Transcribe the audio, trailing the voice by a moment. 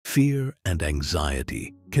Fear and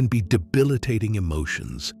anxiety can be debilitating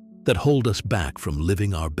emotions that hold us back from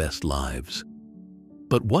living our best lives.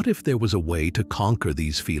 But what if there was a way to conquer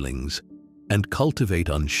these feelings and cultivate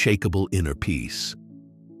unshakable inner peace?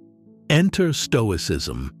 Enter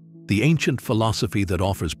Stoicism, the ancient philosophy that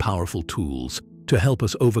offers powerful tools to help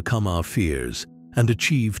us overcome our fears and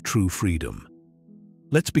achieve true freedom.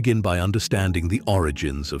 Let's begin by understanding the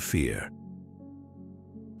origins of fear.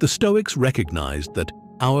 The Stoics recognized that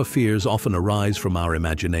our fears often arise from our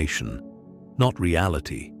imagination, not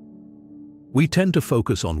reality. We tend to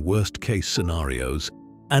focus on worst-case scenarios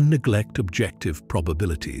and neglect objective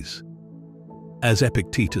probabilities. As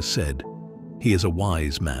Epictetus said, he is a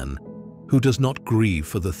wise man who does not grieve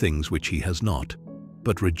for the things which he has not,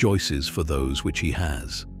 but rejoices for those which he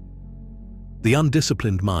has. The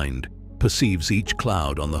undisciplined mind perceives each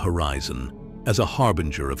cloud on the horizon as a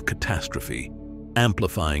harbinger of catastrophe,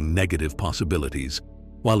 amplifying negative possibilities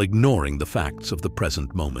while ignoring the facts of the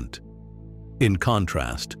present moment. In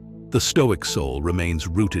contrast, the Stoic soul remains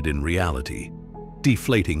rooted in reality,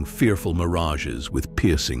 deflating fearful mirages with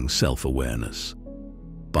piercing self-awareness.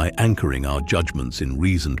 By anchoring our judgments in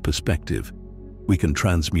reasoned perspective, we can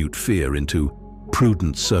transmute fear into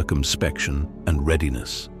prudent circumspection and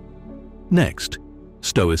readiness. Next,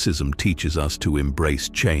 Stoicism teaches us to embrace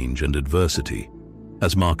change and adversity.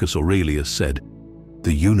 As Marcus Aurelius said,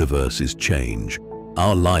 "The universe is change.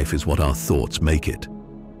 Our life is what our thoughts make it."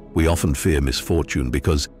 We often fear misfortune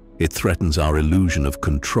because it threatens our illusion of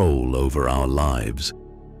control over our lives.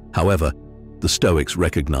 However, the Stoics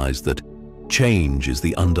recognize that change is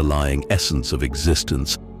the underlying essence of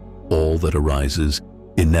existence. All that arises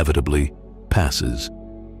inevitably passes.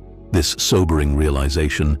 This sobering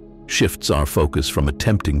realization shifts our focus from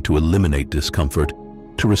attempting to eliminate discomfort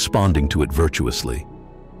to responding to it virtuously.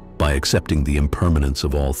 By accepting the impermanence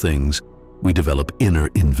of all things, we develop inner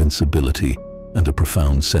invincibility and a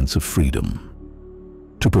profound sense of freedom.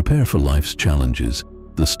 To prepare for life's challenges,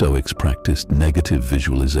 the Stoics practiced negative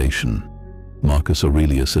visualization. Marcus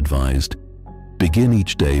Aurelius advised, "Begin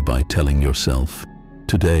each day by telling yourself,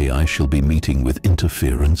 'Today I shall be meeting with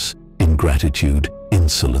interference, ingratitude,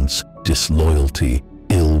 insolence, disloyalty,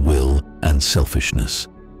 ill will, and selfishness.'"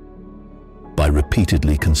 By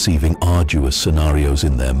repeatedly conceiving arduous scenarios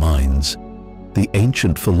in their minds, the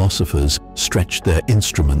ancient philosophers stretched their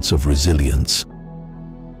instruments of resilience.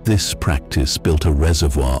 This practice built a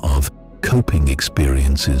reservoir of coping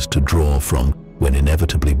experiences to draw from when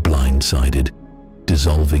inevitably blindsided,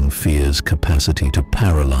 dissolving fear's capacity to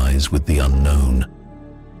paralyze with the unknown.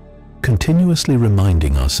 Continuously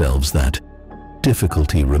reminding ourselves that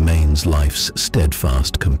difficulty remains life's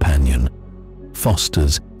steadfast companion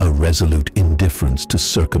fosters a resolute indifference to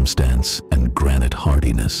circumstance and granite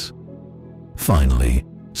hardiness. Finally,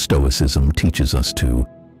 Stoicism teaches us to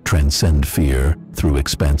transcend fear through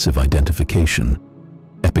expansive identification.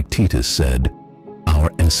 Epictetus said,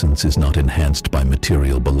 "Our essence is not enhanced by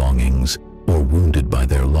material belongings or wounded by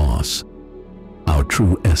their loss. Our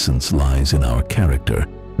true essence lies in our character,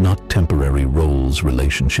 not temporary roles,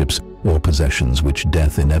 relationships, or possessions which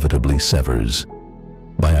death inevitably severs."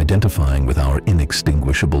 By identifying with our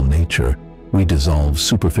inextinguishable nature, we dissolve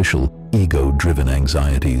superficial, ego-driven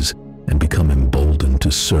anxieties and become emboldened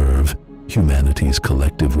to serve humanity's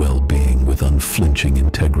collective well-being with unflinching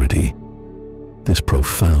integrity. This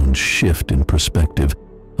profound shift in perspective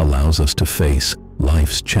allows us to face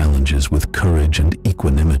life's challenges with courage and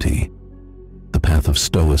equanimity. The path of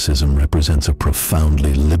Stoicism represents a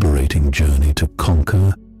profoundly liberating journey to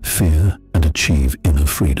conquer fear and achieve inner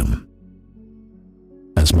freedom.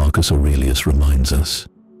 As Marcus Aurelius reminds us,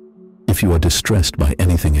 if you are distressed by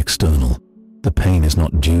anything external, the pain is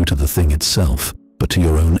not due to the thing itself, but to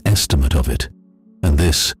your own estimate of it, and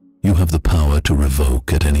this you have the power to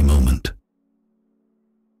revoke at any moment.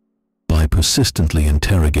 By persistently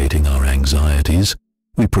interrogating our anxieties,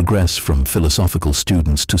 we progress from philosophical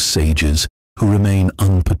students to sages who remain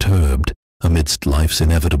unperturbed amidst life's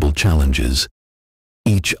inevitable challenges.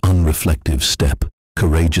 Each unreflective step,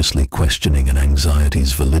 courageously questioning an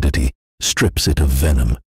anxiety's validity, strips it of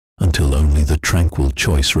venom until only the tranquil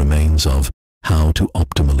choice remains of how to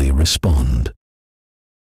optimally respond.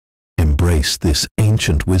 Embrace this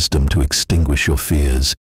ancient wisdom to extinguish your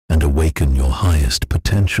fears and awaken your highest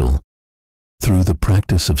potential. Through the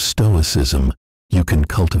practice of Stoicism, you can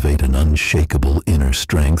cultivate an unshakable inner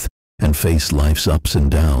strength and face life's ups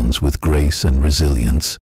and downs with grace and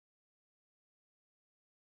resilience.